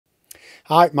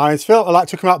Hi, my name's Phil. I like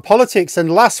talking about politics,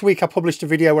 and last week I published a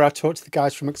video where I talked to the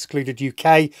guys from Excluded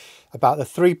UK about the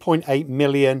 3.8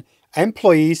 million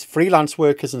employees, freelance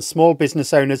workers and small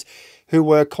business owners who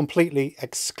were completely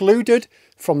excluded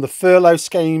from the furlough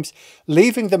schemes,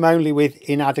 leaving them only with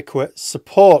inadequate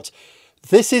support.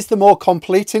 This is the more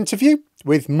complete interview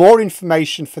with more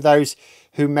information for those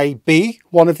who may be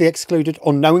one of the excluded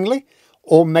unknowingly,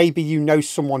 or maybe you know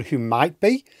someone who might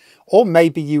be, or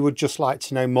maybe you would just like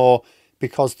to know more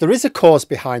because there is a cause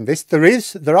behind this.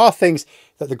 There are things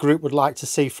that the group would like to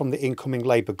see from the incoming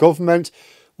Labour government,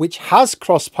 which has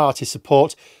cross-party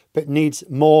support, but needs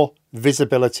more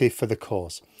visibility for the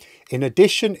cause. In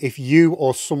addition, if you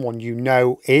or someone you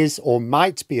know is or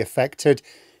might be affected,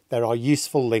 there are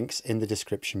useful links in the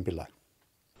description below.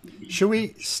 Shall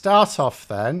we start off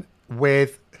then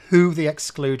with who the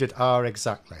excluded are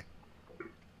exactly?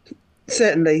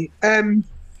 Certainly.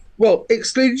 Well,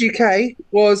 Excluded UK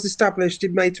was established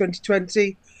in May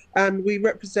 2020, and we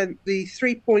represent the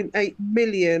 3.8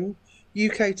 million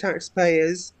UK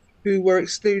taxpayers who were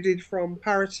excluded from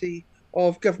parity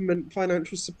of government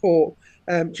financial support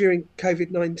during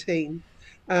COVID-19.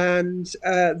 And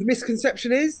the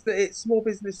misconception is that it's small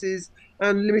businesses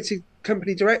and limited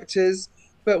company directors,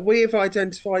 but we have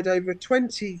identified over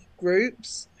 20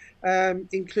 groups,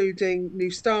 including new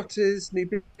starters,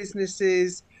 new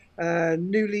businesses,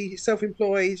 newly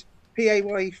self-employed,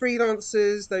 PAYE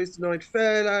freelancers, those denied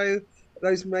furlough,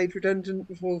 those made redundant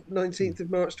before 19th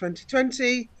of March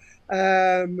 2020.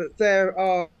 There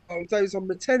are those on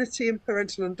maternity and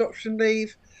parental and adoption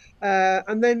leave,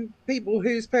 and then people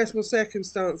whose personal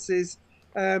circumstances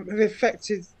have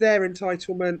affected their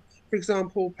entitlement, for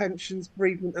example, pensions,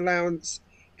 bereavement allowance,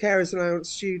 carers allowance,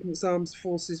 students, armed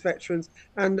forces, veterans,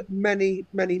 and many,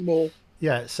 many more.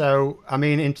 Yeah, so, I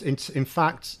mean, in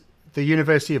fact, the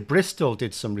University of Bristol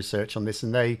did some research on this,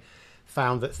 and they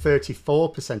found that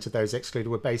 34% of those excluded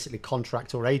were basically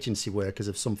contract or agency workers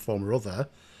of some form or other.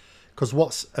 Because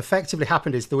what's effectively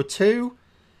happened is there were two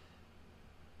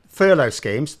furlough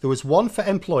schemes. There was one for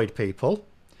employed people.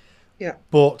 Yeah.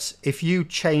 But if you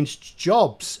changed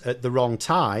jobs at the wrong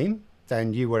time,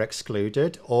 then you were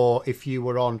excluded. Or if you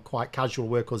were on quite casual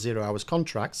work or 0 hours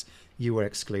contracts, you were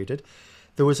excluded.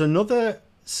 There was another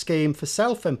scheme for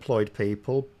self-employed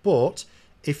people, but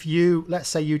if you, let's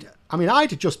say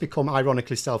I'd just become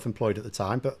ironically self-employed at the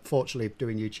time, but fortunately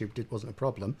doing YouTube wasn't a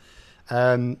problem,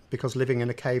 because living in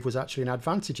a cave was actually an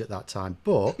advantage at that time.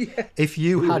 But Yeah. if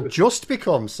you had just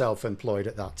become self-employed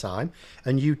at that time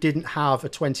and you didn't have a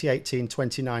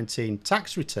 2018-2019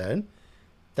 tax return,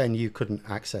 then you couldn't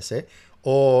access it.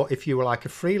 Or if you were like a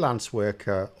freelance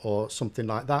worker or something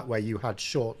like that, where you had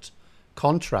short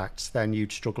contracts, then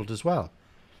you'd struggled as well.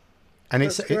 And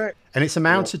it's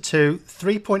amounted to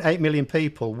 3.8 million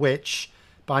people, which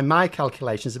by my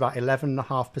calculations is about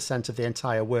 11.5% of the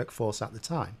entire workforce at the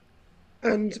time.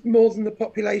 And more than the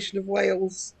population of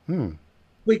Wales.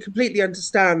 We completely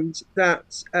understand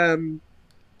that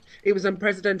it was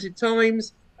unprecedented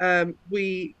times.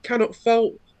 We cannot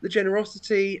fault the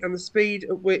generosity and the speed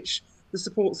at which the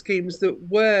support schemes that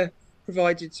were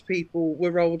provided to people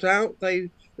were rolled out. They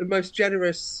the most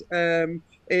generous in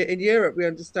Europe, we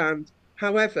understand.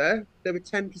 However, there were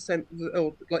 10%,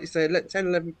 or like you say, 10,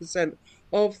 11%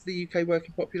 of the UK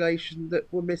working population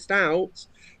that were missed out.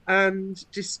 And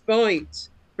despite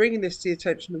bringing this to the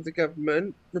attention of the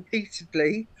government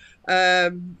repeatedly,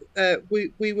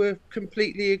 we were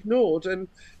completely ignored.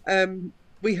 And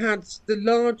we had the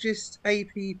largest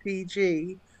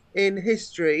APPG in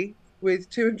history with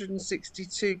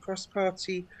 262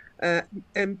 cross-party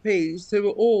MPs who were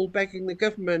all begging the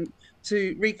government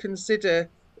to reconsider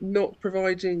not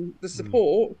providing the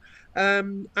support.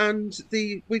 And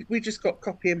we just got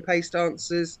copy and paste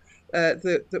answers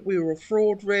that we were a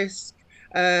fraud risk,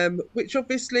 which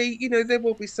obviously, there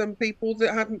will be some people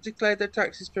that hadn't declared their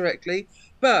taxes correctly.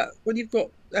 But when you've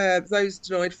got those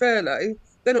denied furlough,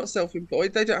 they're not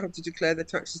self-employed. They don't have to declare their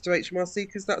taxes to HMRC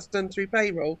because that's done through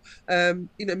payroll.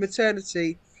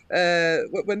 Maternity,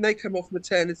 when they come off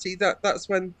maternity, that's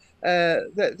when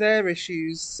their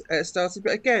issues started.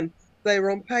 But again, they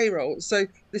were on payroll. So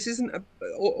this isn't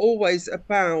always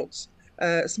about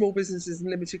small businesses and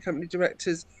limited company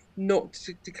directors not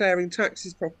declaring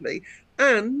taxes properly.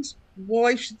 And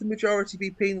why should the majority be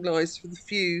penalised for the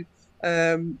few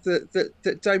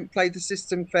that don't play the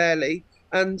system fairly?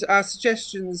 And our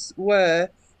suggestions were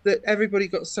that everybody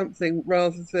got something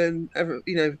rather than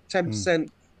 10%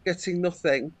 getting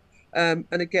nothing. And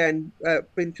again,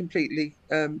 been completely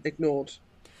ignored.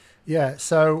 Yeah,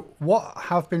 so what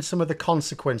have been some of the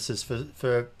consequences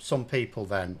for some people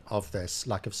then of this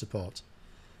lack of support?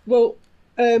 Well,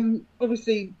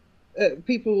 Obviously,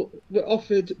 people were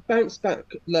offered bounce back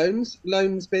loans,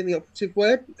 loans being the operative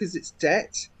word because it's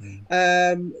debt.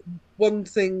 Mm. Um, One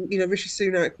thing, Rishi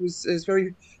Sunak was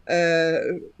very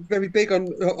big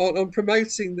on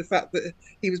promoting the fact that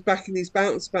he was backing these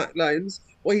bounce back loans.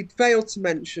 What he failed to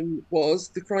mention was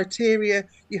the criteria: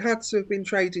 you had to have been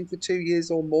trading for 2 years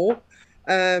or more.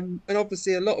 And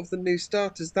obviously, a lot of the new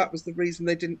starters, that was the reason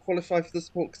they didn't qualify for the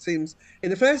support schemes in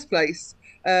the first place.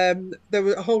 There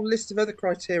were a whole list of other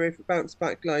criteria for bounce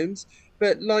back loans,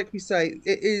 but like we say,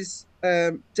 it is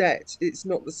debt. It's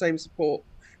not the same support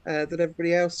that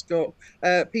everybody else got.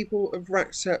 People have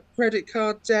racked up credit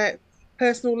card debt,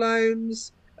 personal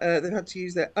loans. They've had to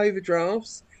use their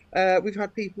overdrafts. We've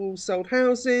had people sold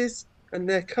houses and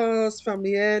their cars,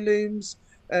 family heirlooms,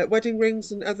 wedding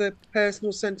rings, and other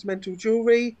personal sentimental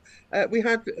jewelry. We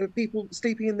had people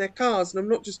sleeping in their cars, and I'm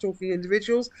not just talking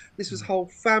individuals. This was Mm. whole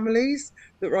families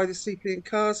that were either sleeping in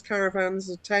cars, caravans,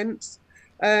 or tents.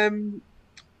 Um,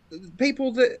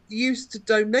 People that used to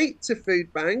donate to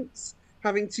food banks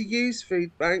having to use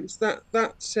food banks, that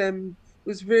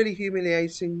was really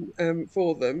humiliating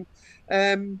for them.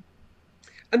 Um,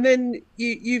 and then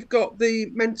you've got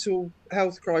the mental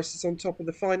health crisis on top of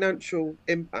the financial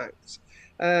impact.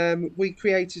 We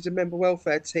created a member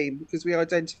welfare team because we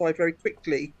identified very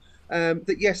quickly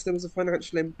that yes, there was a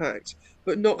financial impact,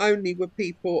 but not only were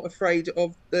people afraid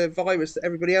of the virus that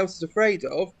everybody else is afraid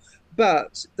of,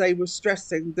 but they were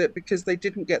stressing that because they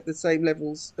didn't get the same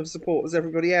levels of support as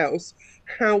everybody else,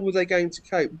 how were they going to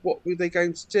cope? What were they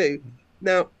going to do?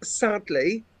 Now,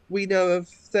 sadly, we know of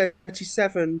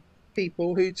 37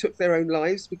 people who took their own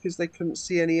lives because they couldn't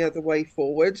see any other way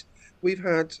forward. We've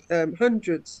had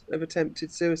hundreds of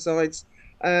attempted suicides.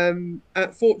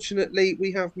 Fortunately,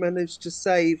 we have managed to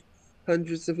save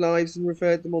hundreds of lives and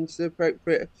referred them onto the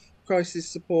appropriate crisis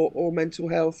support or mental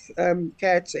health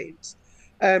care teams.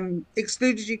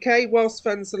 Excluded UK, whilst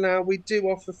funds allow, we do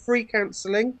offer free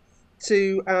counselling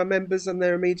to our members and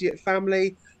their immediate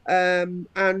family.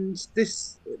 And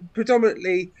this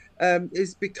predominantly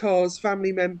is because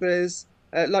family members,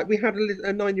 like we had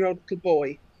a 9-year-old little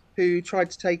boy who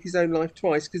tried to take his own life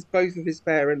twice because both of his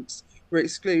parents were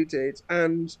excluded,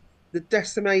 and the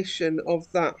decimation of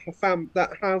that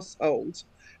household.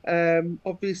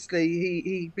 Obviously,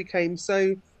 he became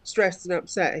so stressed and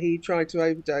upset he tried to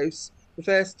overdose the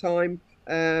first time.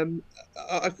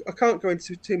 I can't go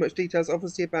into too much details,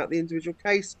 obviously, about the individual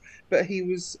case, but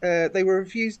they were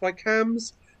refused by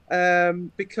CAMS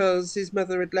because his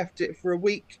mother had left it for a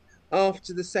week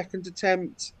after the second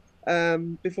attempt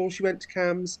before she went to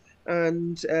CAMS,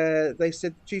 and they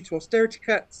said due to austerity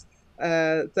cuts,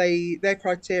 their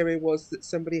criteria was that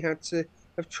somebody had to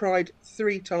have tried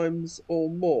 3 times or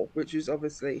more, which is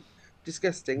obviously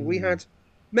disgusting. We Mm. had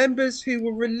members who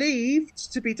were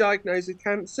relieved to be diagnosed with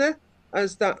cancer,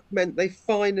 as that meant they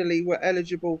finally were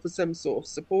eligible for some sort of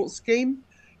support scheme.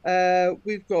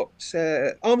 We've got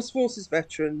armed forces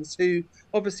veterans who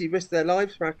obviously risked their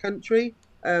lives for our country.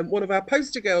 One of our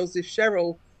poster girls is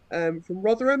Cheryl from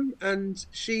Rotherham, and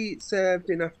she served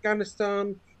in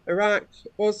Afghanistan, Iraq,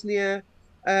 Bosnia.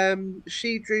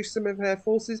 She drew some of her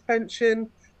forces pension,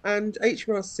 and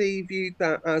HMRC viewed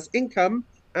that as income,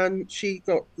 and she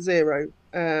got zero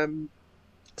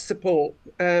support.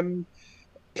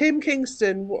 Kim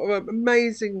Kingston, what an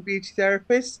amazing beauty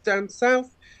therapist down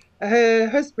south. Her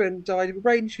husband died of a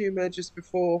brain tumour just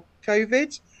before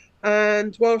COVID.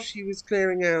 And while she was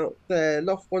clearing out the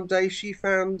loft one day, she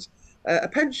found a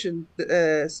pension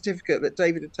certificate that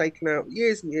David had taken out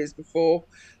years and years before.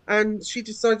 And she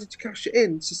decided to cash it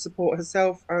in to support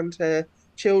herself and her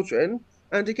children.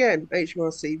 And again,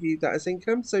 HMRC viewed that as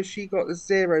income. So she got a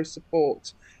zero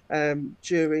support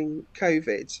during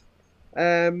COVID.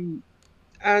 Um,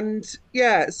 and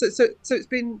yeah, so it's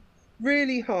been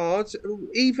really hard.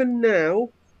 Even now,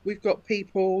 we've got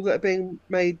people that are being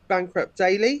made bankrupt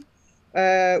daily.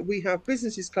 We have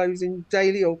businesses closing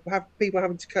daily, or have people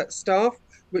having to cut staff,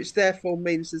 which therefore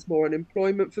means there's more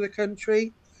unemployment for the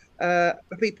country.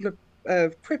 People are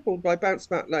crippled by bounce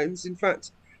back loans. In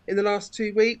fact, in the last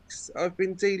 2 weeks, I've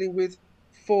been dealing with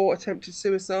 4 attempted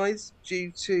suicides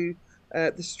due to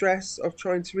the stress of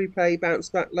trying to repay bounce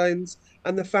back loans,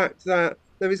 and the fact that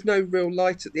there is no real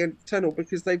light at the end of the tunnel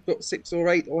because they've got 6 or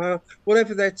 8 or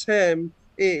whatever their term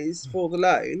is for the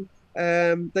loan.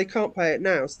 They can't pay it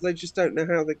now, so they just don't know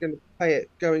how they're going to pay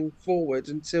it going forward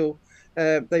until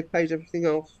they've paid everything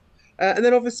off. And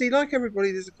then obviously, like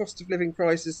everybody, there's a cost of living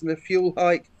crisis and a fuel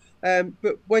hike.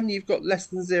 But when you've got less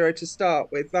than zero to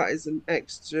start with, that is an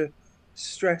extra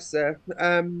stressor.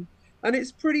 And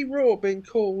it's pretty raw being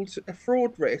called a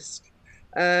fraud risk.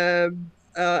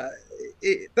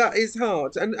 that is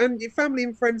hard, and your family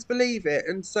and friends believe it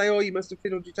and say, "Oh, you must have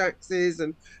fiddled your taxes,"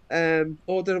 and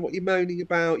or don't know what you're moaning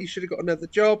about. You should have got another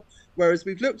job. Whereas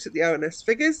we've looked at the ONS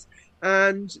figures,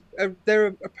 and there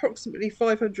are approximately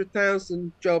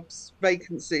 500,000 jobs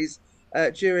vacancies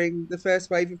during the first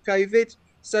wave of COVID.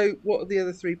 So, what are the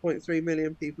other 3.3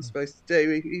 million people supposed to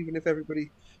do, even if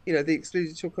everybody, the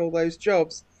excluded took all those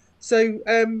jobs? So,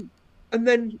 and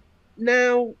then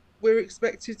now we're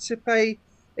expected to pay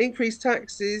increased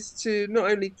taxes to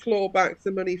not only claw back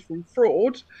the money from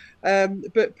fraud,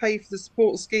 but pay for the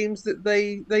support schemes that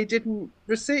they didn't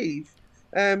receive.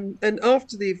 And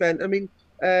after the event, I mean,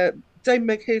 Dame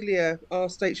Meg Hillier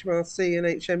asked HMRC and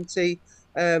HMT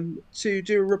to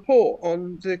do a report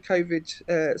on the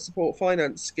COVID support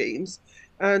finance schemes.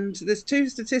 And there's two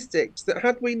statistics that,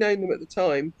 had we known them at the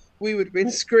time, we would have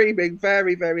been screaming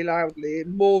very, very loudly,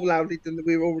 and more loudly than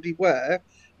we already were.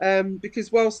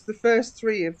 Because whilst the first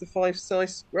three of the five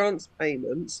SICE grants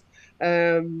payments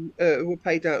were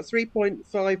paid out,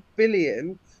 3.5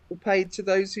 billion were paid to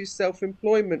those whose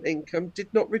self-employment income did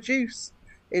not reduce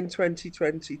in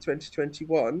 2020,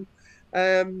 2021.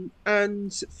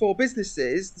 And for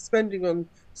businesses, the spending on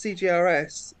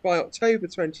CGRS by October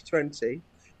 2020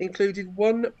 included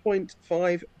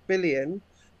 1.5 billion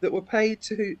that were paid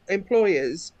to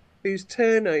employers whose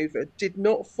turnover did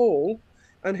not fall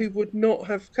and who would not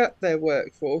have cut their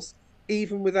workforce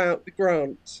even without the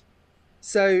grant.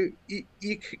 So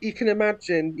you can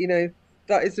imagine,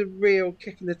 that is a real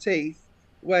kick in the teeth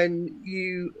when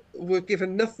you were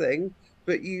given nothing,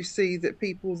 but you see that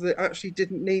people that actually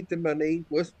didn't need the money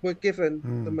were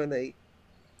given the money.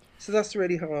 So that's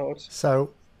really hard.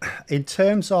 So, in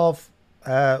terms of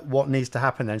what needs to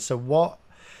happen then,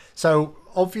 so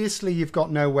obviously you've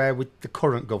got nowhere with the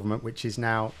current government, which is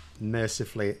now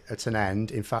mercifully at an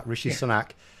end. In fact, Rishi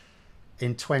Sunak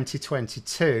in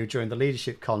 2022 during the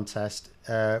leadership contest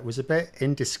was a bit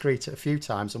indiscreet at a few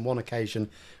times. On one occasion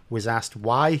was asked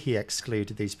why he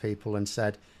excluded these people and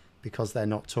said because they're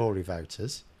not Tory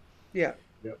voters. Yeah.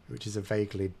 Which is a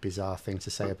vaguely bizarre thing to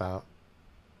say about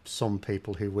some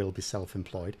people who will be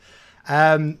self-employed.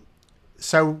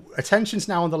 So attention's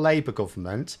now on the Labour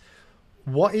government.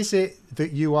 What is it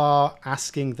that you are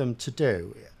asking them to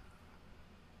do?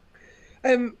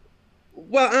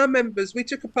 Well, our members, we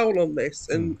took a poll on this,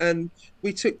 and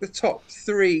we took the top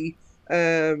three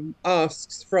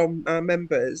asks from our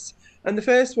members. And the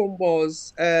first one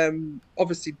was,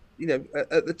 obviously,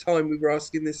 at the time we were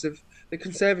asking this of the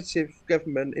Conservative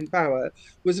government in power,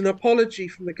 was an apology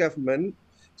from the government.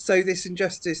 So this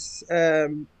injustice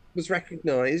was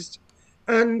recognised,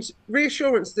 and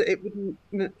reassurance that it wouldn't,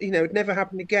 it'd never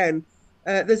happen again.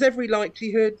 There's every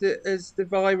likelihood that as the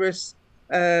virus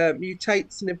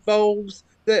mutates and evolves,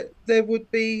 that there would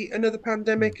be another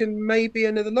pandemic and maybe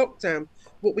another lockdown.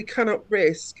 What we cannot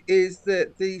risk is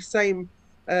that the same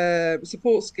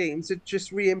support schemes are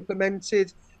just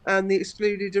re-implemented and the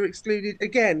excluded are excluded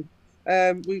again.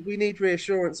 We need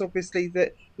reassurance, obviously,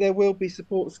 that there will be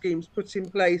support schemes put in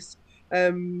place,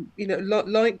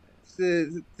 like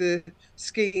the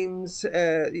schemes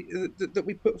that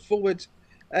we put forward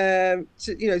to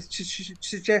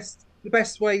suggest the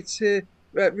best way to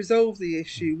resolve the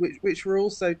issue, which were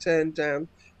also turned down.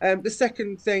 The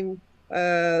second thing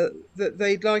that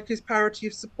they'd like is parity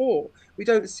of support. We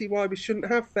don't see why we shouldn't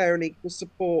have fair and equal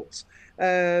support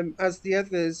as the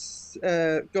others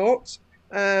got.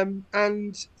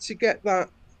 And to get that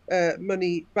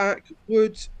money back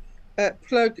would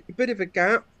plug a bit of a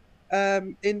gap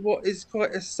in what is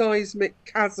quite a seismic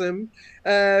chasm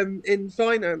in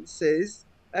finances,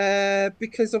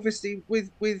 because obviously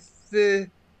with the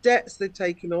debts they've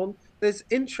taken on, there's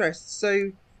interest.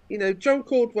 So, John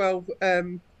Caldwell,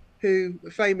 who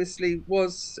famously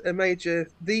was the major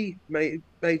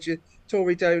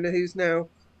Tory donor who's now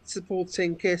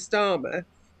supporting Keir Starmer,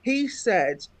 he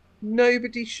said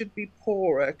nobody should be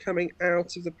poorer coming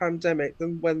out of the pandemic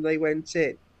than when they went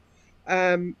in.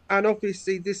 And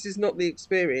obviously this is not the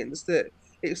experience that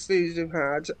Excluded have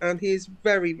had, and he is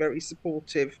very, very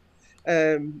supportive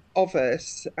of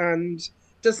us and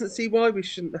doesn't see why we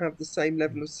shouldn't have the same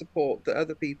level of support that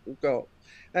other people got.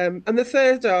 And the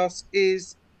third ask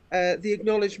is the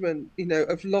acknowledgement,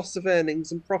 of loss of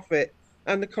earnings and profit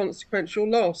and the consequential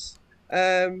loss.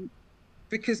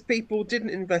 Because people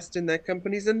didn't invest in their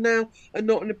companies and now are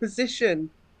not in a position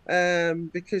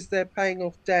because they're paying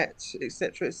off debt,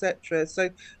 etc., etc. So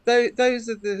those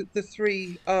are the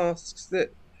three asks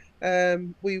that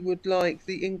we would like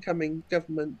the incoming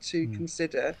government to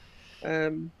consider.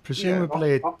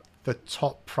 Presumably, the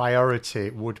top priority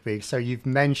would be, so you've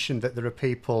mentioned that there are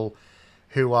people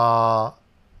who are,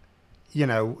 you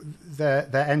know, they're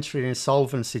entering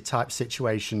insolvency type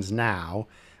situations now.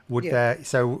 Would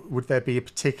there be a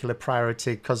particular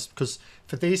priority? Because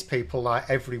for these people, like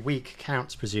every week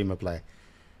counts presumably.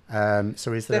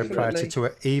 So is there a priority to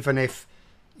it, even if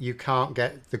you can't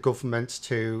get the government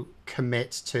to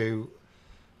commit to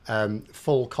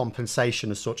full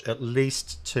compensation as such, at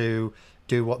least to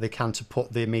do what they can to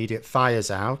put the immediate fires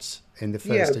out in the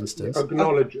first instance?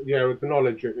 Acknowledge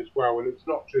it as well. And it's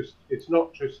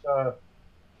not just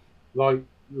like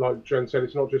Jen said,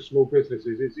 it's not just small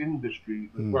businesses, it's industries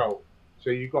as well. So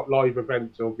you've got live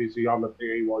events. Obviously, I'm a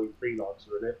PAYE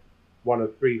freelancer in it, one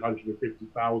of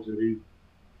 350,000 who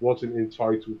wasn't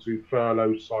entitled to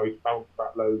furlough, size, bounce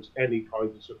back loans, any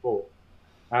kind of support,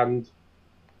 and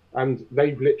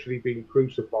they've literally been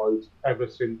crucified ever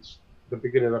since the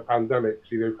beginning of the pandemic.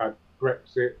 So they've had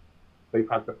Brexit, they've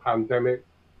had the pandemic,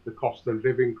 the cost of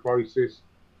living crisis.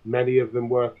 Many of them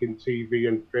work in TV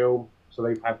and film, so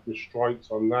they've had the strikes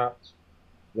on that.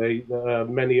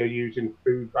 Many are using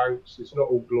food banks. It's not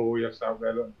all glorious out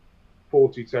there.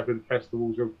 47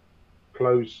 festivals have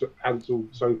closed, cancelled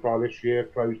so far this year,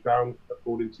 closed down,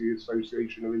 according to the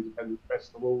Association of Independent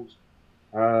Festivals.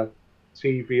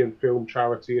 TV and film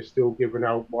charity is still giving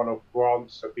out one-off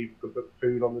grants so people can put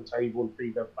food on the table and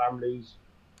feed their families.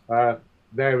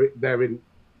 They're in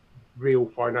real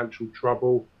financial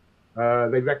trouble.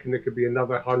 They reckon there could be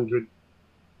another 100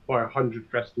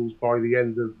 festivals by the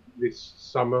end of this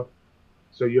summer.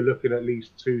 So you're looking at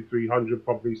least 200-300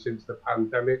 probably since the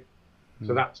pandemic.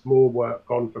 So that's more work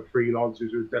on for freelancers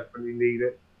who definitely need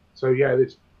it. So yeah,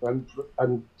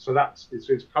 so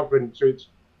it's covering. So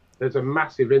there's a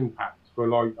massive impact for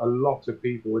like a lot of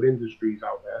people and industries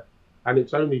out there, and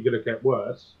it's only going to get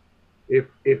worse if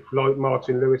like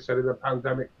Martin Lewis said in the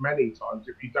pandemic many times,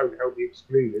 if you don't help the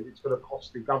excluded, it's going to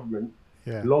cost the government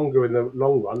longer in the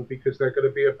long run because they're going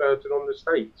to be a burden on the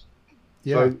state.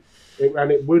 So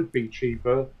it would be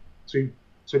cheaper to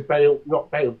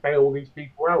bail these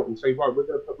people out and say, right, we're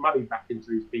going to put money back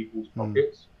into these people's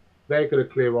pockets. They're going to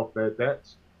clear off their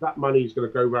debts. That money is going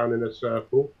to go round in a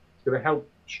circle. It's going to help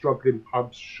struggling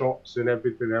pubs, shops, and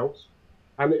everything else.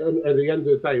 And at the end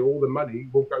of the day, all the money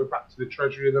will go back to the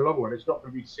treasury in the long run. It's not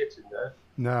going to be sitting there.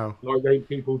 No, like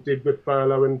people did with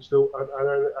furlough and still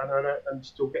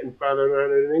getting furlough and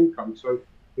earning an income. So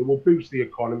it will boost the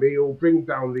economy. It will bring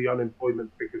down the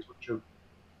unemployment figures,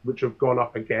 which have gone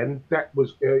up again. It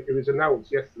was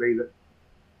announced yesterday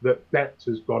that debt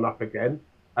has gone up again,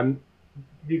 and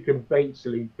you can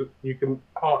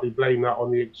partly blame that on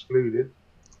the excluded,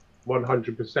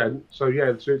 100%. So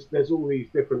yeah, there's all these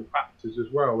different factors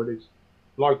as well, and it's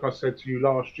like I said to you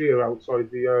last year outside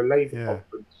the Labour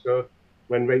conference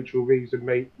when Rachel Reeves had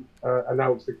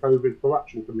announced the COVID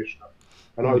Corruption Commissioner,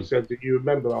 and I said that you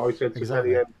remember I said to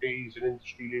many MPs and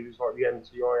industry leaders like the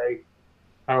NTIA,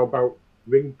 how about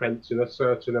ring fencing a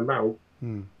certain amount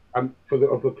of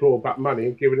the clawback money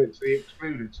and giving it to the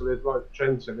excluded. So there's, like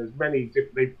Jen said, there's many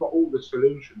different. They've got all the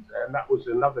solutions there, and that was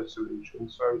another solution.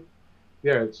 So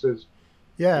yeah,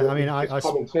 I mean,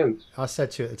 common sense. I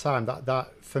said to you at the time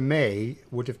that for me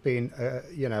would have been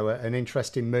an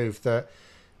interesting move, that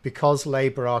because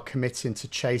Labour are committing to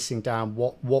chasing down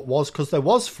what was, because there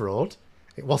was fraud.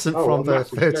 It wasn't from the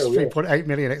 3.8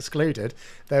 million excluded.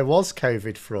 There was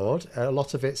COVID fraud. A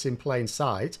lot of it's in plain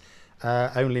sight.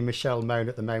 Only Michelle Mone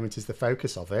at the moment is the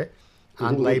focus of it.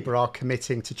 And Labour are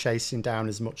committing to chasing down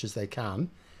as much as they can.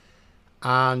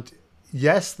 And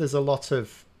yes, there's a lot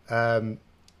of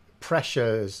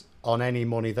pressures on any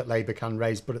money that Labour can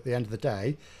raise. But at the end of the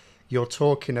day, you're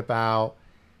talking about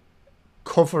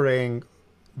covering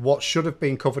what should have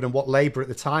been covered and what Labour at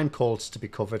the time called to be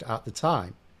covered at the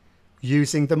time.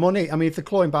 Using the money. I mean, if they're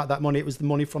clawing back that money, it was the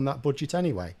money from that budget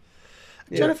anyway.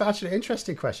 Yeah. Jennifer, actually,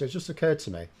 interesting question. It just occurred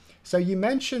to me. So you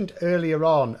mentioned earlier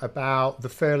on about the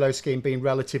furlough scheme being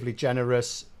relatively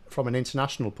generous from an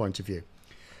international point of view.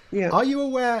 Yeah. Are you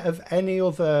aware of any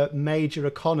other major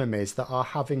economies that are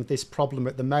having this problem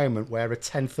at the moment where a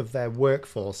tenth of their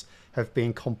workforce have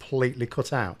been completely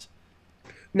cut out?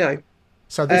 No.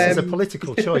 So this is a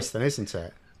political choice then, isn't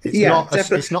it?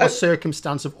 It's not a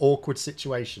circumstance of awkward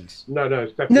situations. No,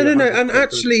 it's definitely no. And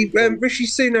actually, Rishi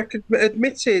Sunak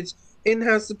admitted in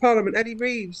House of Parliament, Eddie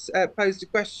Reeves posed a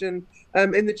question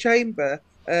in the chamber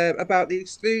about the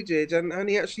excluded, and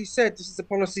he actually said this is a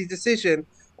policy decision.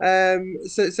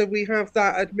 So we have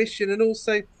that admission, and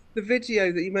also the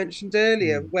video that you mentioned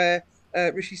earlier, where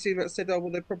Rishi Sunak said, "Oh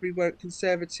well, they probably weren't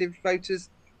Conservative voters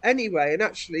anyway." And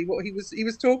actually, what he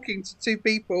was talking to two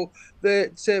people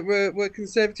that were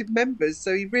Conservative members,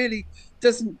 so he really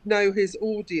doesn't know his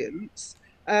audience.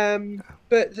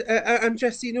 But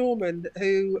Jessie Norman,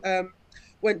 who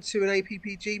went to an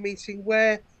APPG meeting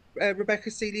where Rebecca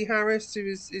Seeley-Harris, who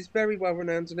is very well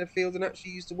renowned in her field and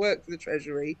actually used to work for the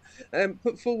Treasury,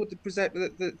 put forward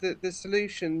the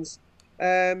solutions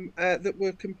that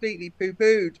were completely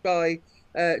poo-pooed by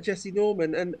Jessie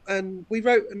Norman, and we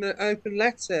wrote an open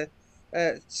letter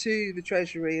to the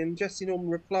Treasury, and Jessie Norman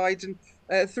replied, and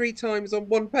 3 times on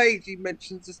one page he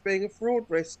mentions us being a fraud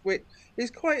risk, which is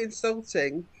quite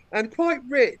insulting and quite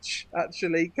rich,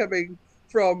 actually, coming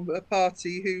from a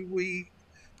party who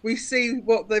we see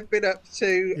what they've been up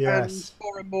to, Yes.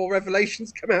 and more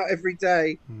revelations come out every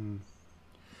day.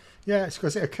 Yeah, it's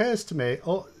because it occurs to me.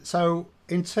 So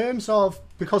in terms of,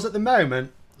 because at the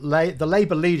moment, the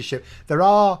Labour leadership, there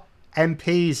are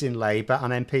MPs in Labour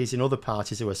and MPs in other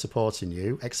parties who are supporting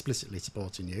you, explicitly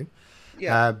supporting you,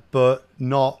 but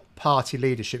not party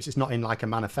leaderships. It's not in like a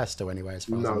manifesto anyway, as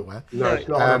far as I'm aware. No, it's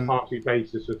not on a party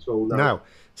basis at all. No.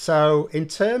 So in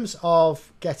terms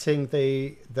of getting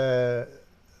the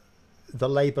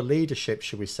Labour leadership,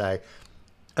 should we say,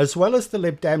 as well as the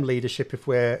Lib Dem leadership, if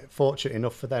we're fortunate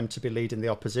enough for them to be leading the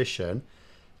opposition,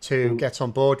 to get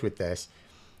on board with this.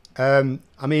 I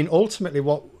mean, ultimately,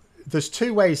 there's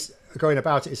 2 ways going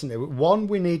about it, isn't there? One,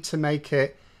 we need to make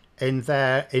it in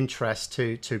their interest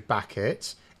to back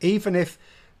it, even if,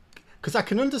 because I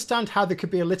can understand how they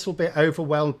could be a little bit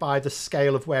overwhelmed by the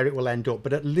scale of where it will end up,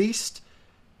 but at least,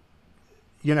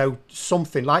 you know,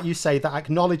 something, like you say, that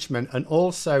acknowledgement, and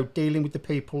also dealing with the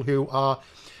people who are,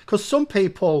 because some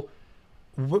people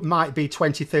might be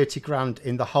 20, 30 grand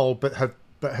in the hole, but have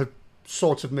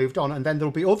sort of moved on. And then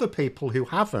there'll be other people who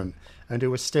haven't and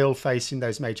who are still facing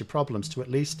those major problems, to at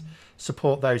least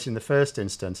support those in the first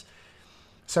instance.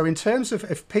 So in terms of,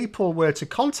 if people were to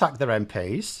contact their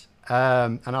MPs,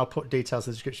 and I'll put details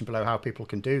in the description below how people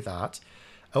can do that,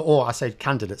 or I say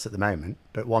candidates at the moment,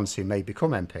 but ones who may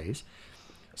become MPs.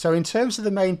 So in terms of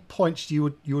the main points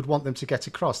you would want them to get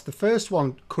across, the first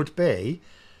one could be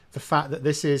the fact that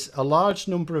this is a large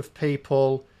number of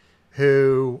people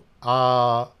who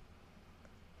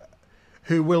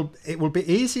it will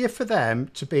be easier for them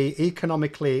to be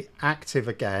economically active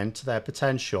again to their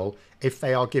potential if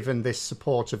they are given this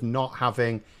support of not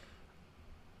having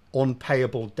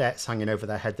unpayable debts hanging over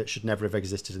their head that should never have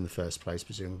existed in the first place,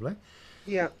 presumably.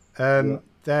 Yeah.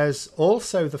 There's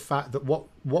also the fact that what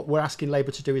we're asking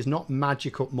Labour to do is not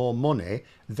magic up more money.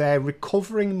 They're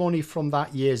recovering money from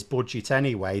that year's budget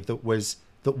anyway that was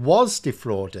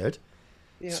defrauded.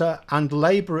 Yeah. So, and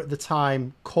Labour at the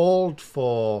time called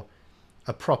for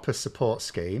a proper support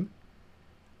scheme,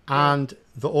 and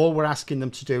all we're asking them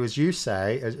to do, as you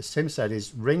say, as Tim said,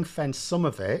 is ring fence some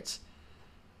of it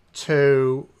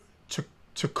to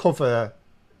cover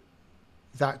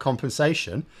that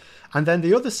compensation. And then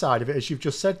the other side of it, as you've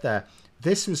just said there,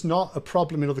 this was not a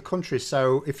problem in other countries.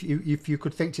 So if you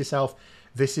could think to yourself,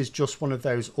 this is just one of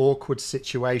those awkward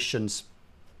situations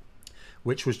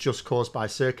which was just caused by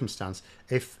circumstance.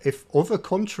 If other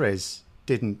countries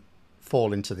didn't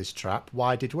fall into this trap,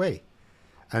 why did we?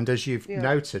 And as you've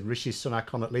noted, Rishi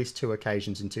Sunak on at least 2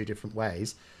 occasions in 2 different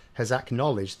ways has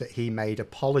acknowledged that he made a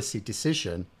policy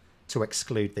decision to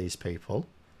exclude these people.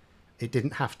 It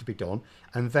didn't have to be done,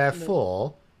 and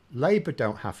therefore Labour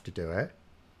don't have to do it.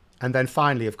 And then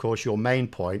finally, of course, your main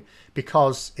point,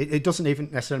 because it doesn't even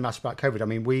necessarily matter about COVID. I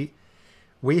mean,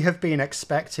 we have been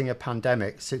expecting a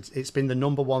pandemic. It's been the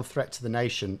 #1 threat to the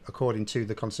nation, according to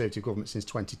the Conservative government, since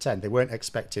 2010. They weren't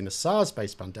expecting a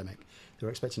SARS-based pandemic. They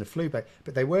were expecting a flu-based,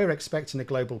 but they were expecting a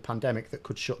global pandemic that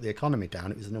could shut the economy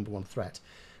down. It was the #1 threat,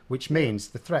 which means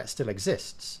the threat still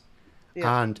exists.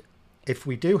 Yeah. And if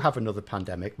we do have another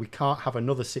pandemic, we can't have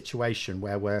another situation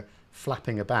where we're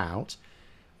flapping about.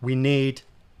 We need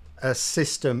a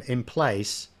system in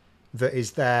place that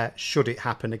is there should it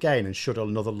happen again and should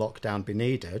another lockdown be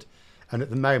needed. And at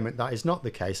the moment that is not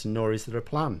the case, and nor is there a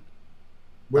plan.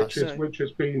 Which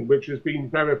has been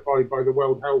verified by the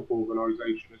World Health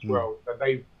Organization as well.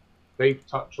 That they've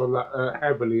touched on that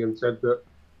heavily and said that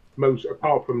most,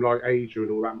 apart from like Asia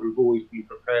and all that, we've always been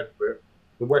prepared for it.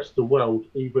 The Western world,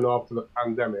 even after the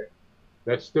pandemic,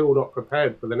 they're still not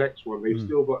prepared for the next one. They've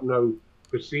still got no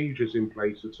procedures in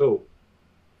place at all.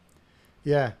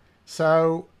 Yeah.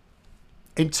 So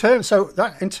in terms of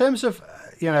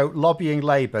lobbying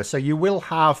Labour, so you will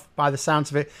have, by the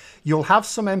sounds of it, you'll have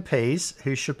some MPs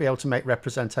who should be able to make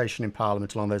representation in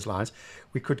Parliament along those lines.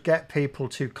 We could get people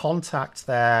to contact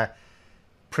their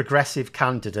progressive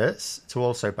candidates to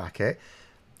also back it.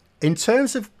 In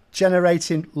terms of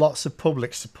generating lots of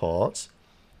public support,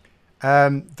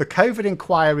 the COVID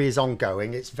inquiry is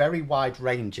ongoing. It's very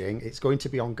wide-ranging. It's going to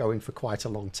be ongoing for quite a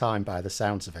long time by the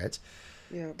sounds of it.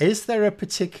 Yeah. Is there a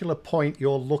particular point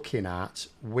you're looking at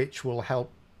which will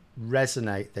help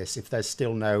resonate this if there's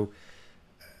still no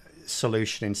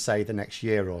solution in, say, the next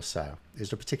year or so? Is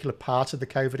there a particular part of the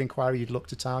COVID inquiry you'd look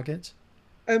to target?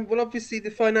 Well, obviously,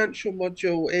 the financial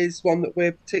module is one that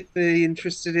we're particularly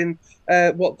interested in,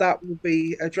 what that will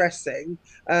be addressing.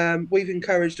 We've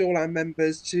encouraged all our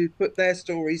members to put their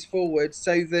stories forward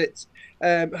so that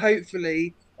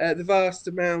hopefully the vast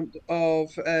amount of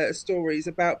stories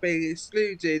about being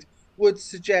excluded would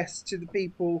suggest to the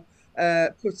people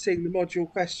putting the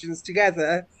module questions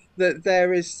together that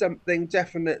there is something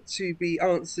definite to be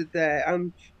answered there.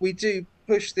 And we do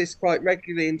push this quite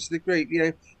regularly into the group.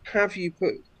 Have you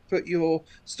put your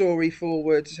story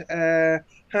forward?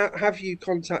 Have you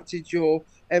contacted your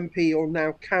MP or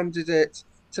now candidate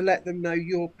to let them know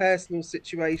your personal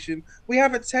situation? We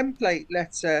have a template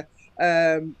letter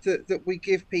that we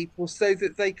give people so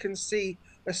that they can see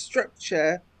a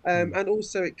structure, and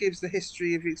also it gives the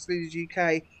history of Excluded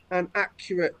UK and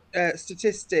accurate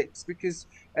statistics, because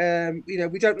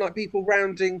we don't like people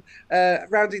rounding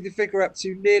the figure up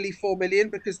to nearly 4 million,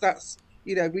 because that's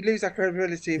we lose our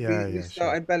credibility if we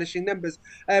start embellishing numbers.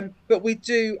 But we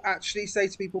do actually say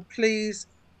to people, please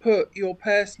put your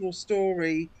personal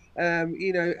story.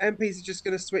 MPs are just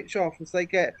going to switch off if they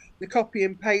get the copy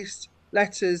and paste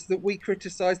letters that we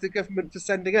criticise the government for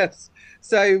sending us.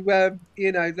 So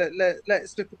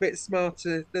let's look a bit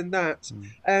smarter than that.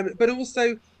 But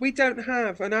also, we don't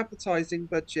have an advertising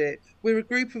budget. We're a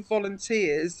group of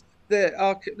volunteers that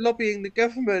are lobbying the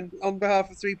government on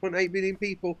behalf of 3.8 million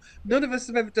people. None of us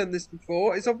have ever done this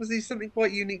before. It's obviously something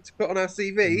quite unique to put on our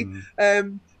CV.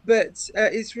 But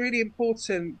it's really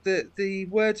important that the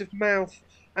word of mouth,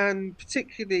 and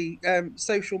particularly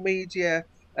social media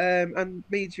and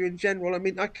media in general. I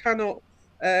mean, I cannot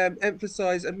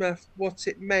emphasize enough what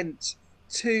it meant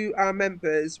to our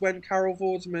members when Carol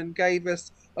Vorderman gave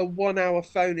us a 1-hour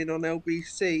phone in on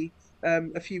LBC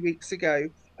a few weeks ago.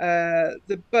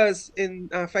 The buzz in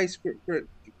our Facebook group,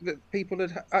 that people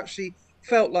had actually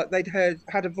felt like they'd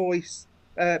had a voice,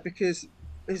 because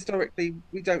historically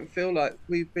we don't feel like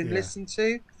we've been listened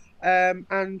to.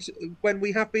 And when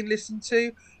we have been listened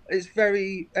to, it's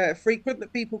very frequent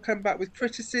that people come back with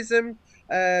criticism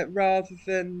rather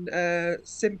than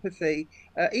sympathy.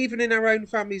 Even in our own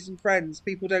families and friends,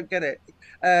 people don't get it.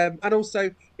 And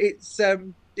also, it's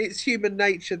human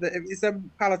nature that if it's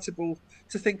unpalatable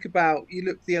to think about, you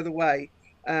look the other way.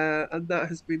 And that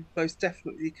has been most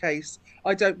definitely the case.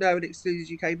 I don't know an Excluded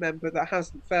UK member that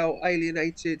hasn't felt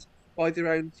alienated by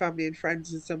their own family and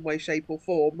friends in some way, shape, or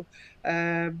form.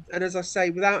 And as I say,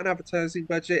 without an advertising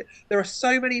budget, there are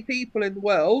so many people in the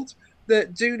world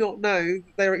that do not know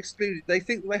that they're excluded. They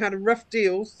think that they had a rough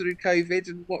deal through COVID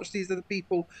and watch these other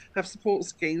people have support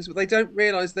schemes, but they don't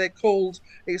realise they're called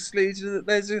excluded and that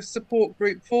there's a support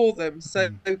group for them. So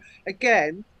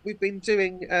again, we've been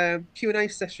doing Q&A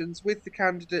sessions with the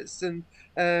candidates and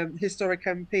historic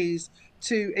MPs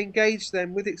to engage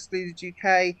them with Excluded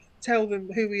UK, tell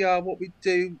them who we are, what we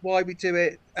do, why we do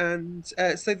it, and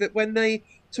so that when they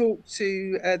talk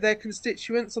to their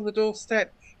constituents on the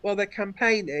doorstep while they're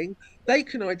campaigning, they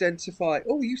can identify,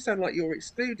 oh, you sound like you're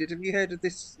excluded. Have you heard of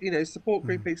this, support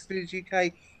group Excluded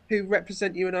UK who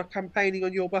represent you and are campaigning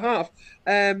on your behalf?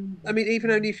 I mean,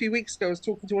 even only a few weeks ago, I was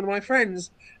talking to one of my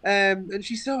friends, and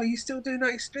she said, oh, are you still doing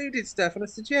that excluded stuff? And I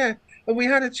said, yeah. And we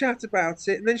had a chat about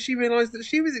it. And then she realised that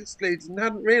she was excluded and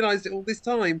hadn't realised it all this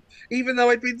time, even though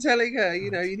I'd been telling her,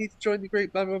 you need to join the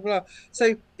group, blah, blah, blah.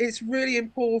 So it's really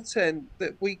important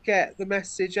that we get the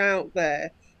message out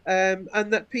there,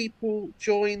 and that people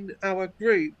join our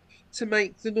group to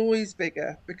make the noise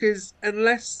bigger, because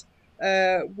unless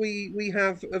we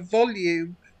have a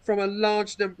volume from a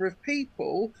large number of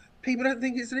people don't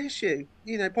think it's an issue.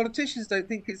 Politicians don't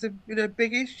think it's a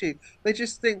big issue. They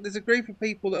just think there's a group of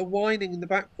people that are whining in the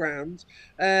background.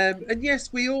 And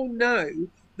yes, we all know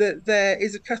that there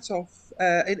is a cutoff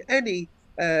in any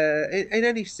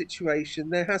situation.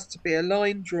 There has to be a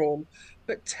line drawn.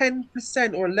 But 10%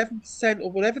 or 11%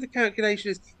 or whatever the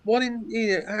calculation is, one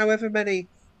in however many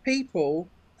people,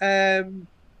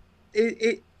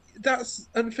 that's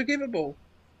unforgivable.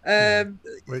 Well,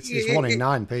 it's 1 in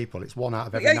 9 people. It's 1 out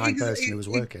of every 9 person who was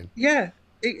working. Yeah,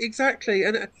 exactly.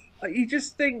 And you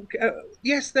just think,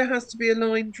 yes, there has to be a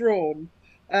line drawn,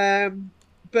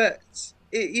 but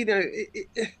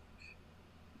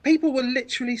people were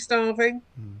literally starving.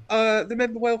 The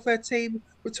member welfare team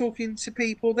were talking to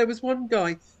people. There was one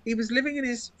guy, he was living in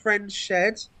his friend's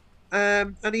shed,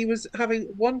 and he was having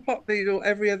one pot noodle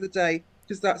every other day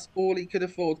because that's all he could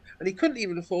afford. And he couldn't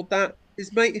even afford that.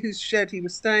 His mate whose shed he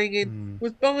was staying in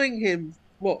was buying him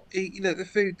what he, the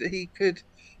food that he could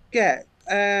get.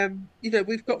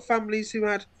 We've got families who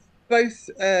had both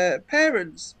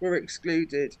parents were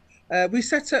excluded. We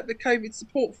set up the COVID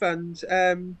support fund.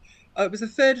 It was the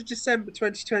 3rd of December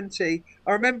 2020.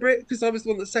 I remember it because I was the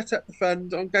one that set up the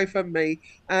fund on GoFundMe,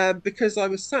 because I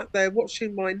was sat there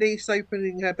watching my niece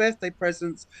opening her birthday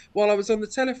presents while I was on the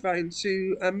telephone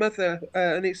to a mother,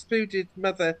 an excluded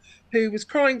mother, who was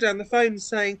crying down the phone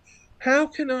saying, how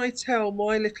can I tell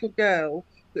my little girl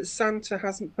that Santa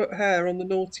hasn't put her on the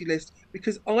naughty list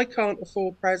because I can't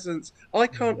afford presents, I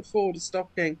can't afford a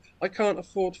stocking, I can't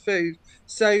afford food.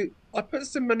 So I put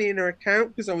some money in her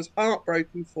account because I was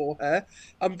heartbroken for her.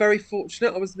 I'm very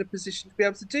fortunate I was in a position to be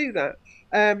able to do that.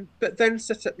 But then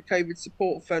set up the COVID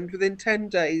support fund. Within 10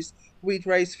 days, we'd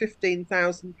raised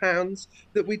 £15,000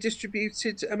 that we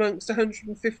distributed amongst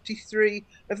 153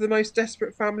 of the most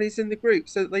desperate families in the group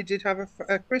so that they did have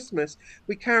a Christmas.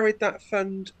 We carried that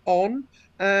fund on,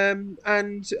 and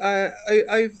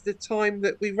over the time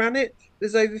that we ran it,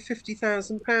 there's over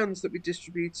 £50,000 that we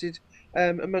distributed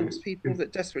amongst people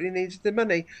that desperately needed the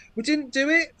money. We didn't do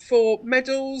it for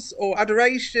medals or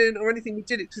adoration or anything. We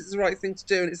did it because it's the right thing to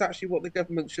do, and it's actually what the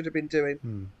government should have been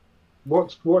doing.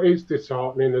 What is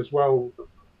disheartening as well,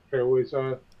 Phil, is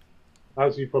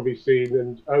as you've probably seen,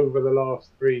 and over the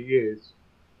last 3 years,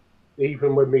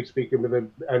 even when me speaking with the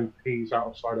MPs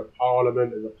outside of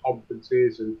Parliament and the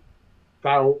conferences, and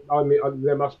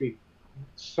there must be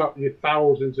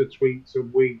thousands of tweets a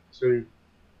week to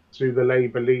the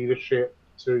Labour leadership,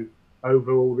 to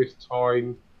over all this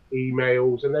time,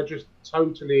 emails, and they're just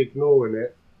totally ignoring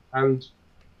it. And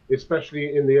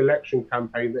especially in the election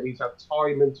campaign that he's had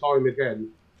time and time again,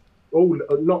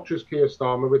 not just Keir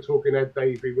Starmer, we're talking Ed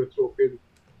Davey, we're talking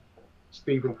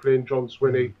Stephen Flynn, John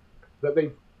Swinney, that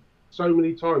they've so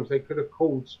many times they could have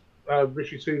called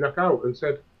Rishi Sunak out and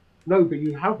said, no, but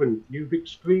you haven't. You've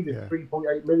excluded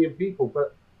 3.8 million people.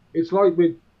 But it's like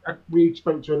we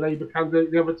spoke to a Labour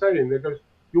candidate the other day, and they goes,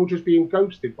 you're just being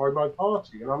ghosted by my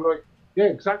party. And I'm like, yeah,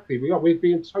 exactly. We are. We're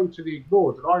being totally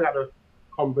ignored. And I had a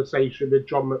conversation with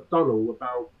John McDonnell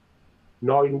about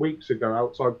 9 weeks ago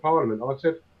outside Parliament. I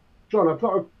said, John, I've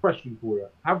got a question for you.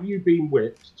 Have you been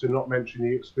whipped to not mention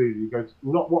the excluded? He goes,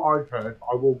 not what I've heard.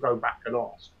 I will go back and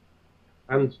ask.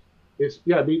 And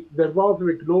they'd rather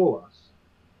ignore us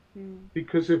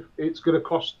because it's going to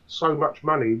cost so much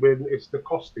money when it's the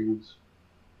costings.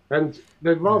 And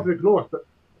they'd rather ignore us. But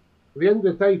at the end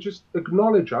of the day, just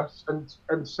acknowledge us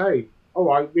and say, all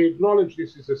right, we acknowledge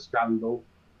this is a scandal.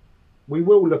 We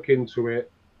will look into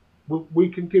it. We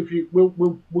can give you.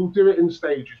 We'll do it in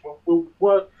stages. We'll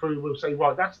work through. We'll say,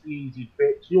 right, that's the easy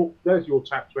fix. There's your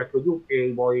tax record, your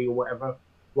PAYE or whatever.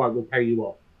 Right, we'll pay you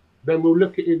off. Then we'll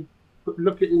look at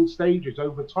it in stages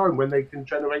over time when they can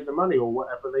generate the money or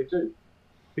whatever they do.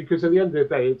 Because at the end of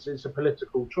the day, it's a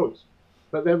political choice.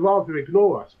 But they'd rather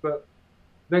ignore us. But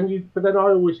then I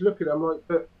always look at them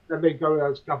like, and they go, oh,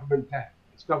 it's government debt.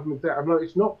 It's government debt. I'm like,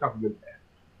 it's not government debt.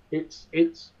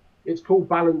 It's called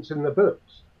balancing the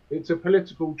books. It's a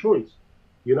political choice.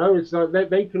 It's like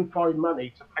they can find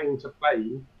money to paint a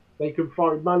plane. They can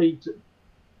find money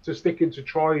to stick into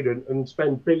Trident and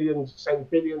send billions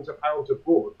of pounds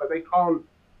abroad, but they can't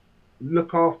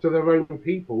look after their own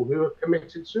people who have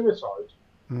committed suicide.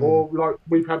 Or like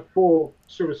we've had 4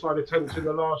 suicide attempts in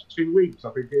the last 2 weeks,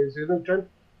 I think it is, isn't it,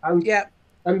 Jen?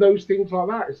 And those things like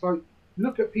that. It's like,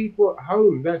 look at people at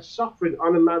home. They're suffering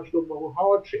unimaginable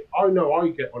hardship. I know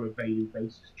I get on a daily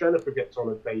basis. Jennifer gets on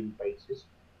a daily basis.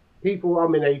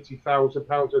 I'm in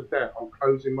 £80,000 of debt. I'm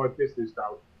closing my business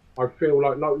down. I feel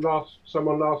like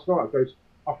someone last night goes,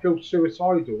 I feel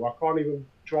suicidal. I can't even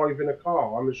drive in a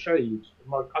car. I'm ashamed of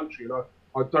my country, and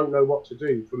I don't know what to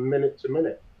do from minute to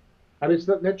minute. And it's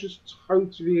that they're just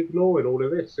totally ignoring all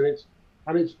of this, and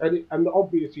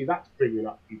obviously that's bringing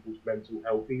up people's mental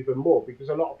health even more, because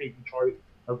a lot of people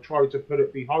have tried to put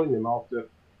it behind them after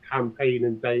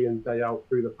campaigning day in day out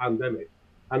through the pandemic,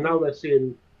 and now they're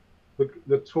seeing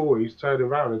the Tories turn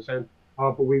around and saying,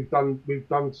 oh, but we've done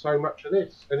so much of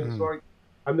this, and it's like,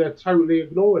 and they're totally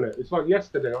ignoring it. It's like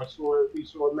yesterday I saw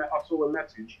a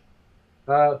message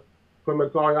from a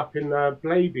guy up in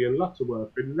Blaby and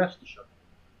Lutterworth in Leicestershire,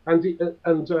 and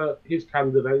his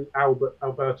candidate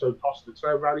Alberto Costa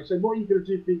turned around. He said, "What are you going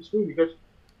to do for the Excluded?" He goes,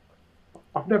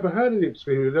 "I've never heard of the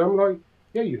Excluded." And I'm like,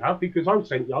 "Yeah, you have, because I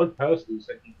personally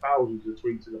sent you thousands of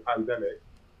tweets in the pandemic.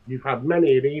 You've had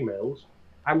many emails,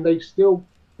 and they still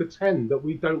pretend that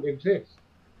we don't exist,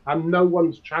 and no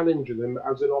one's challenging them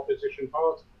as an opposition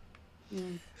party."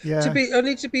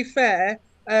 To be fair,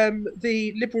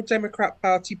 the Liberal Democrat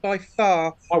Party by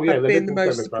far Oh yeah, have the been the Liberal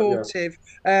most Democrat. Yeah,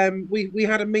 supportive. We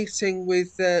had a meeting with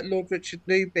Lord Richard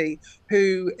Newby,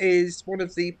 who is one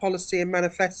of the policy and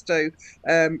manifesto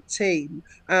team,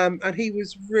 and he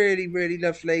was really, really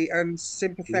lovely and yeah,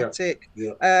 sympathetic,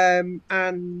 yeah,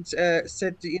 and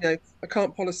said, you know, I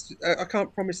can't promise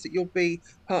that you'll be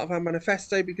part of our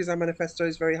manifesto because our manifesto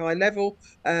is very high level,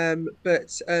 but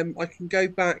I can go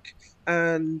back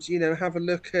and, you know, have a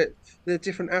look at the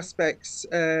different aspects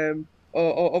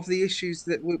of the issues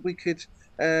that we could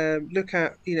look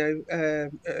at, you know,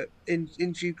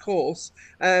 in due course.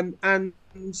 And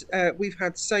we've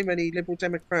had so many Liberal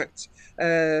Democrat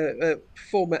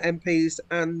former MPs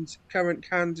and current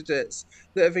candidates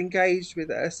that have engaged with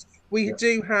us. We yeah,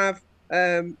 do have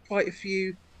quite a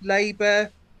few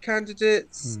Labour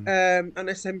candidates Mm. and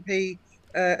SNP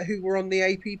who were on the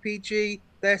APPG.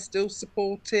 They're still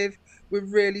supportive. We're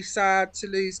really sad to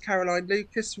lose Caroline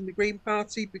Lucas from the Green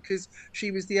Party because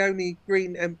she was the only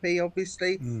Green MP,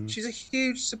 obviously. Mm. She's a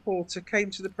huge supporter, came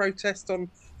to the protest on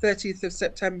 30th of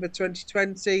September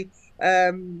 2020.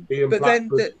 Ian But then,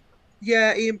 Blackford.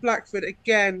 yeah, Ian Blackford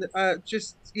again,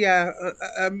 just, yeah,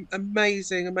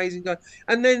 amazing, amazing guy.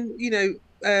 And then, you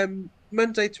know,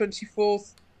 Monday,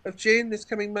 24th of June, this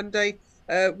coming Monday,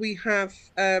 we have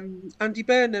Andy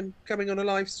Burnham coming on a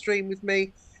live stream with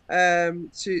me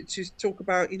to talk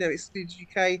about, you know, Excluded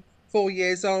UK 4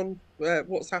 years on,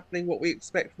 what's happening, what we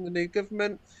expect from the new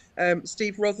government.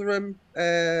 Steve Rotherham,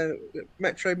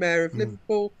 Metro Mayor of Mm.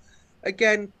 Liverpool,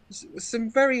 again, some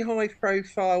very high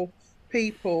profile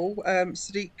people.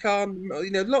 Sadiq Khan,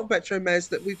 you know, a lot of Metro Mayors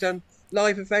that we've done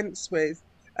live events with.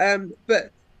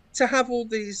 But to have all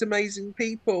these amazing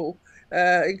people,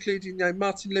 including, you know,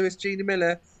 Martin Lewis, Gina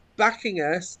Miller, backing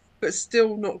us, but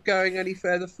still not going any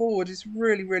further forward is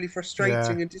really, really Yeah.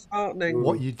 frustrating and disheartening.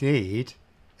 What Mm. you need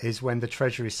is when the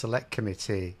Treasury Select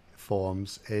Committee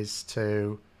forms is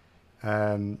to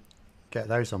um, get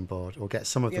those on board or get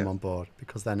some of them Yeah, on board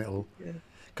because then it'll yeah,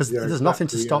 because Yeah, there's nothing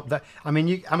to exactly. Yeah, stop that. I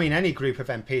mean, I mean, any group of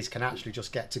MPs can actually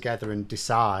just get together and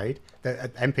decide.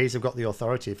 That MPs have got the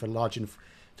authority for large and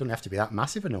doesn't have to be that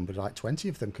massive a number. Like 20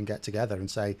 of them can get together and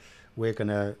say we're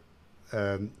gonna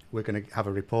have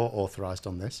a report authorised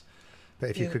on this.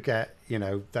 But if you yeah, could get, you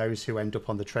know, those who end up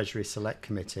on the Treasury Select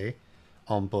Committee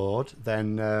on board,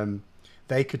 then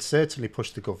they could certainly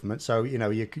push the government. So, you know,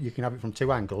 you can have it from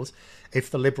two angles. If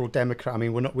the Liberal Democrat, I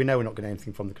mean, we know we're not getting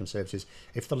anything from the Conservatives.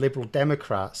 If the Liberal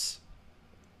Democrats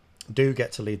do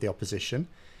get to lead the opposition,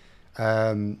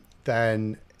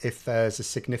 then if there's a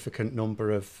significant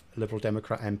number of Liberal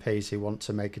Democrat MPs who want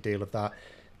to make a deal of that,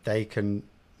 they can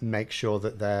make sure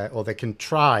that they can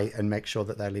try and make sure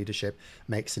that their leadership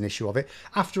makes an issue of it.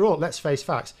 After all, let's face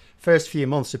facts. First few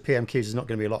months of PMQs is not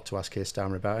going to be a lot to ask Keir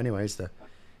Starmer about anyway, is there?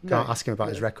 Can't no, ask him about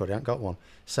his no, record. He hasn't got one.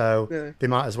 So no, they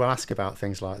might as well ask about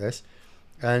things like this.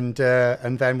 And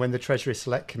then when the Treasury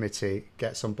Select Committee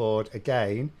gets on board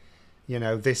again, you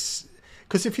know, this,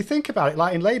 because if you think about it,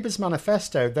 like in Labour's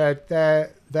manifesto,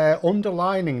 they're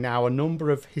underlining now a number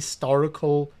of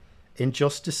historical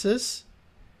injustices.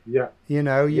 yeah, You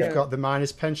know, you've yeah. yeah, got the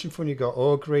miners' pension fund, you've got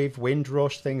Orgreave,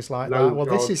 Windrush, things like that. Loan Well,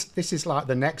 charge. this is like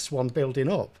the next one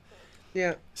building up.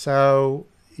 yeah. So,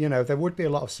 you know, there would be a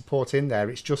lot of support in there.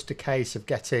 It's just a case of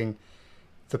getting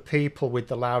the people with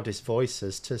the loudest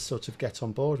voices to sort of get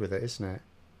on board with it, isn't it?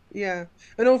 Yeah,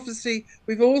 and obviously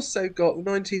we've also got the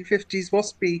 1950s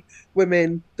WASPy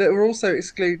women that were also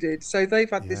excluded, so they've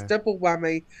had this Yeah. double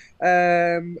whammy,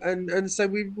 and so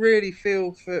we really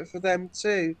feel for them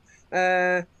too.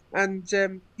 Uh, and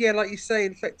yeah, like you say,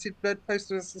 infected blood,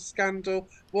 post-nasal scandal,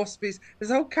 WASPies.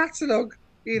 There's a whole catalogue.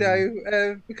 You Mm.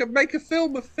 know, we could make a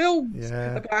film of films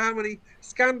Yeah. about how many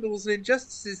scandals and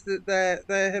injustices that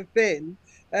there have been.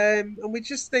 And we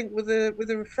just think with a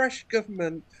refreshed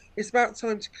government, it's about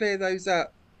time to clear those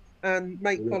up and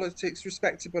make Yeah. politics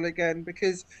respectable again,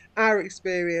 because our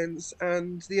experience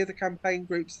and the other campaign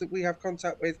groups that we have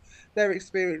contact with, their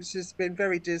experience has been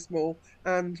very dismal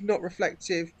and not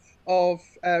reflective of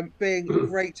being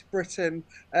Great Britain.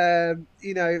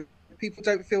 You know, people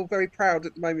don't feel very proud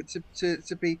at the moment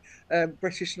to be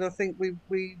British, and I think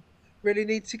we really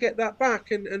need to get that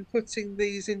back, and putting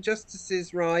these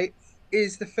injustices right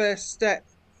is the first step,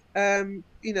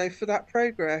 you know, for that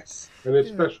progress. And Yeah.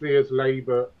 especially as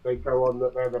Labour, they go on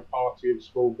that they're the party of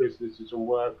small businesses and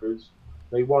workers.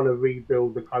 They want to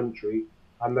rebuild the country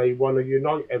and they want to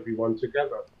unite everyone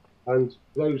together. And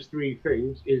those three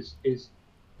things is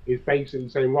basically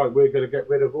saying, right, we're going to get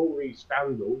rid of all these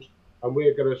scandals and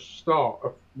we're going to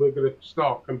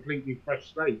start completely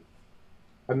fresh slate.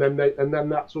 And then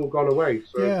that's all gone away.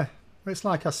 So Yeah. Well, it's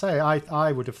like I say,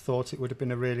 I would have thought it would have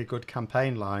been a really good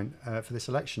campaign line for this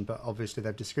election, but obviously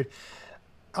they've disagreed.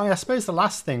 I suppose the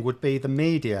last thing would be the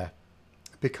media,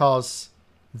 because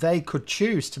they could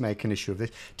choose to make an issue of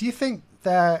this. Do you think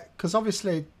because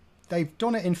obviously they've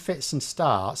done it in fits and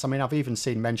starts. I mean, I've even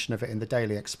seen mention of it in the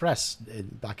Daily Express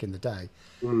back in the day.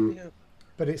 Yeah.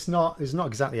 But there's not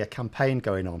exactly a campaign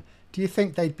going on. Do you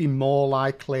think they'd be more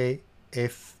likely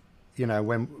if,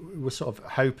 when we're sort of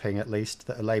hoping at least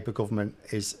that a Labour government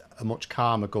is a much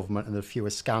calmer government and there are fewer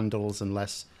scandals and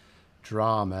less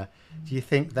drama? Do you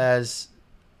think there's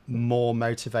more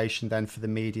motivation then for the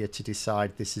media to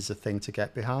decide this is a thing to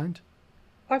get behind?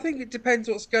 I think it depends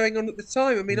what's going on at the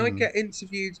time. I mean, I get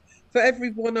interviewed for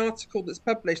every one article that's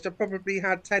published. I've probably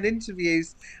had 10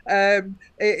 interviews. Media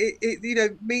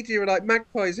are like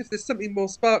magpies. If there's something more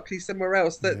sparkly somewhere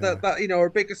else that or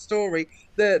a bigger story,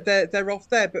 they're off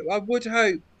there. But I would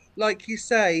hope, like you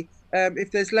say,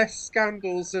 if there's less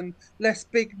scandals and less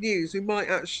big news, we might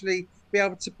actually be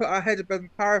able to put our head above the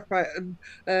parapet and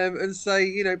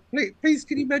say, please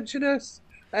can you mention us?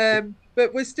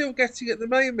 But we're still getting at the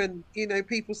moment,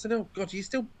 people saying, oh God, you're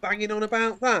still banging on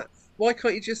about that. Why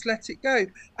can't you just let it go?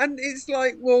 And it's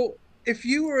like, well, if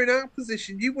you were in our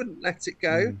position, you wouldn't let it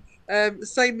go.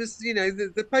 Same as,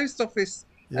 the post office.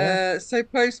 So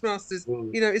postmasters,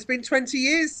 it's been 20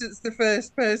 years since the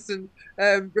first person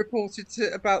reported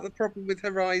about the problem with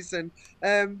Horizon.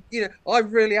 I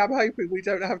really am hoping we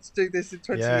don't have to do this in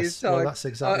 20 years' time. Well, that's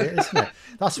exactly it, isn't it?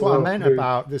 That's what I meant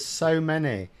about there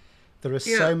are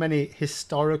so many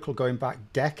historical, going back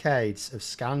decades of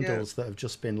scandals that have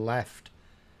just been left.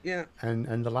 Yeah.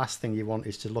 And the last thing you want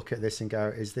is to look at this and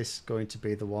go, is this going to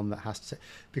be the one that has to?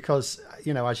 Because,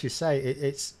 as you say,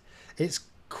 it's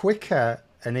quicker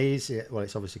and easier. Well,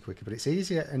 it's obviously quicker, but it's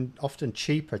easier and often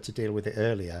cheaper to deal with it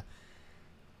earlier,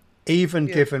 even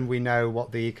given we know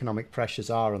what the economic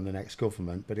pressures are on the next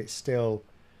government. But it's still...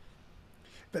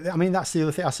 But I mean, that's the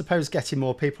other thing. I suppose getting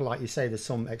more people, like you say, there's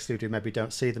some excluded who maybe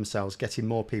don't see themselves, getting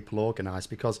more people organised.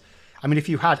 Because, I mean, if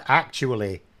you had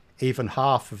actually even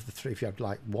half of the three, if you had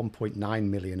like 1.9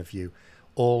 million of you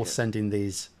all sending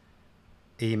these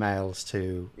emails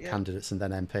to candidates and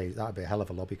then MPs, that would be a hell of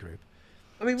a lobby group.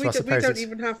 I mean, we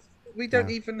don't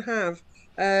even have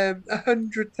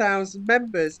 100,000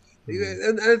 members.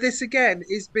 And this again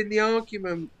has been the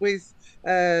argument with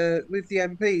the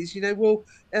MPs.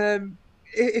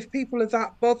 If people are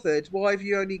that bothered, why have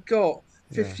you only got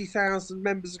 50,000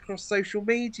 members across social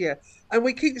media? And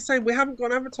we keep saying we haven't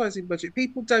got an advertising budget.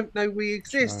 People don't know we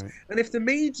exist. Right. And if the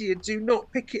media do not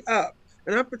pick it up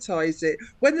and advertise it,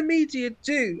 when the media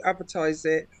do advertise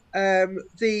it,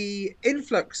 the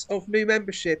influx of new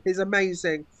membership is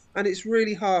amazing and it's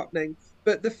really heartening.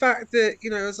 But the fact that,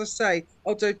 as I say,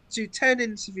 I'll do 10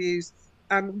 interviews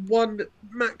and one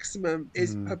maximum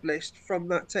is published from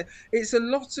that 10. It's a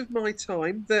lot of my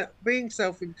time that, being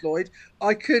self-employed,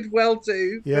 I could well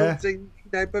do building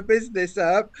my business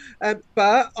up,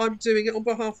 but I'm doing it on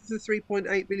behalf of the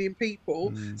 3.8 million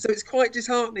people. So it's quite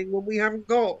disheartening when we haven't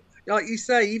got, like you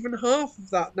say, even half of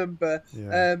that number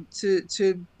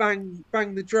to bang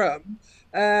the drum.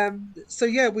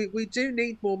 We do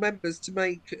need more members to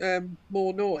make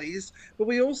more noise, but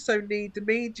we also need the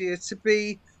media to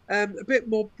be a bit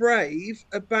more brave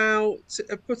about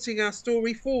putting our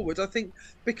story forward. I think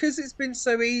because it's been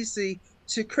so easy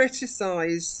to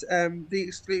criticise the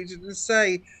Excluded and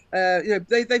say,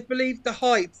 they've believed the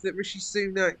hype that Rishi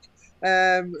Sunak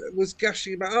was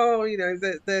gushing about,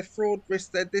 they're fraud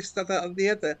risk, they're this, that, and the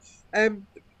other.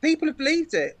 People have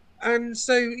believed it. And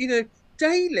so,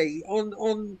 daily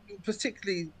on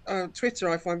particularly Twitter,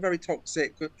 I find very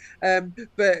toxic. But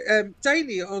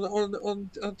daily on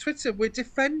Twitter, we're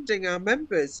defending our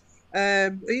members.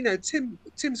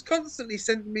 Tim's constantly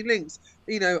sending me links.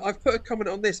 I've put a comment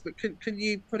on this, but can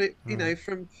you put it,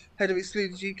 from head of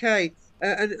Excluded UK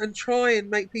and try and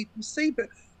make people see? But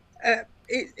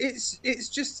it's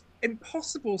just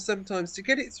impossible sometimes to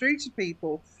get it through to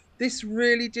people. This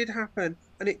really did happen,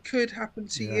 and it could happen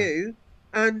to you.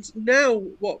 And now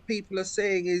what people are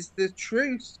seeing is the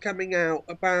truth coming out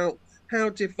about how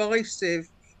divisive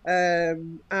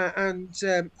and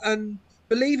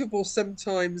unbelievable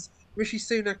sometimes Rishi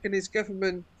Sunak and his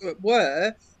government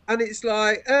were. And it's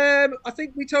like, I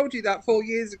think we told you that 4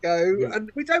 years ago, and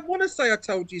we don't want to say I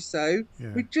told you so.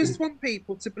 We just want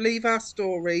people to believe our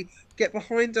story, get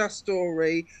behind our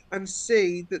story, and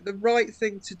see that the right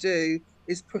thing to do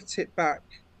is put it back.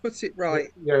 Put it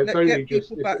right. It's only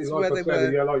just, like I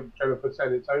said, like Jennifer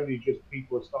said, it's only just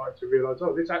people are starting to realise,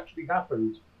 oh, this actually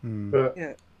happened. But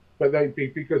they,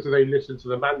 because they listen to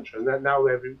the mantra, and now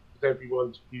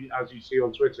everyone's, as you see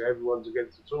on Twitter, everyone's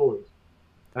against the Tories.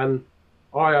 And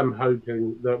I am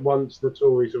hoping that once the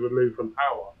Tories are removed from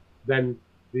power, then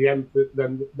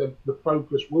the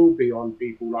focus will be on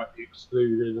people like the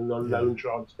Excluded and the Loan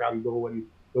Shark scandal and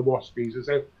the Waspies. And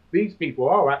so these people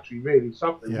are actually really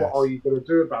suffering. What are you going to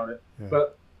do about it?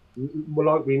 But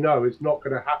like we know, it's not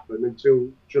going to happen until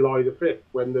July the 5th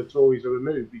when the Tories are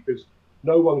removed, because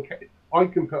no one can. I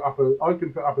can put up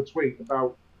a tweet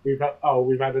about we've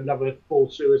had another 4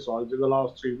 suicides in the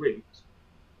last 2 weeks,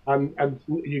 and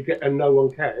no one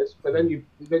cares. But then you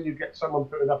get someone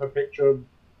putting up a picture of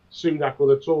Sunak or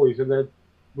the Tories, and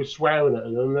we're swearing at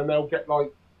them, and then they'll get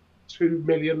like 2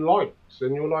 million likes,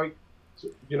 and you're like,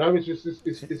 you know, it's just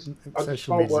I just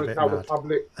can't work how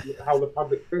the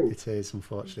public thinks. It is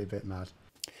unfortunately a bit mad.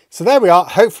 So there we are.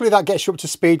 Hopefully that gets you up to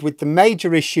speed with the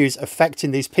major issues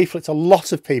affecting these people. It's a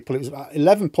lot of people. It was about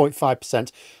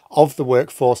 11.5% of the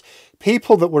workforce.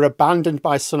 People that were abandoned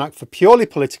by Sunak for purely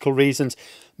political reasons,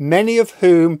 many of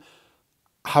whom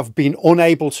have been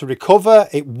unable to recover.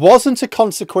 It wasn't a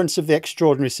consequence of the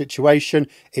extraordinary situation.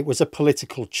 It was a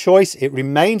political choice. It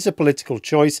remains a political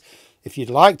choice. If you'd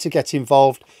like to get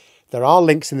involved, there are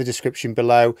links in the description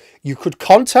below. You could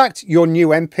contact your new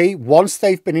MP once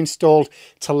they've been installed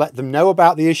to let them know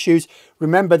about the issues.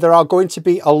 Remember, there are going to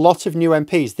be a lot of new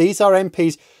MPs. These are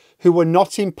MPs who were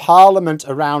not in Parliament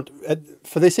around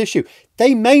for this issue.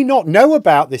 They may not know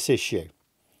about this issue.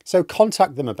 So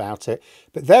contact them about it.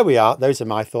 But there we are. Those are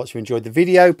my thoughts. If you enjoyed the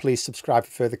video, please subscribe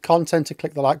for further content and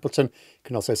click the like button. You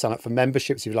can also sign up for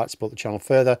memberships if you'd like to support the channel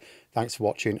further. Thanks for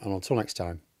watching, and until next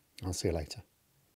time, I'll see you later.